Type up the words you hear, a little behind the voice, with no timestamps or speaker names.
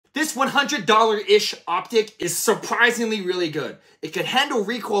This $100-ish optic is surprisingly really good. It can handle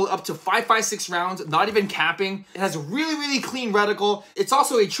recoil up to 5.56 rounds, not even capping. It has a really clean reticle. It's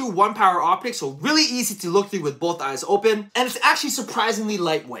also a true 1-power optic, so really easy to look through with both eyes open. And it's actually surprisingly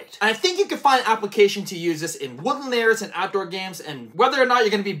lightweight. And I think you can find application to use this in woodland areas and outdoor games, and whether or not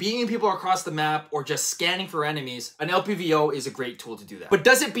you're going to be beaming people across the map or just scanning for enemies, an LPVO is a great tool to do that. But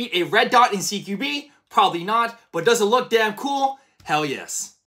does it beat a red dot in CQB? Probably not. But does it look damn cool? Hell yes.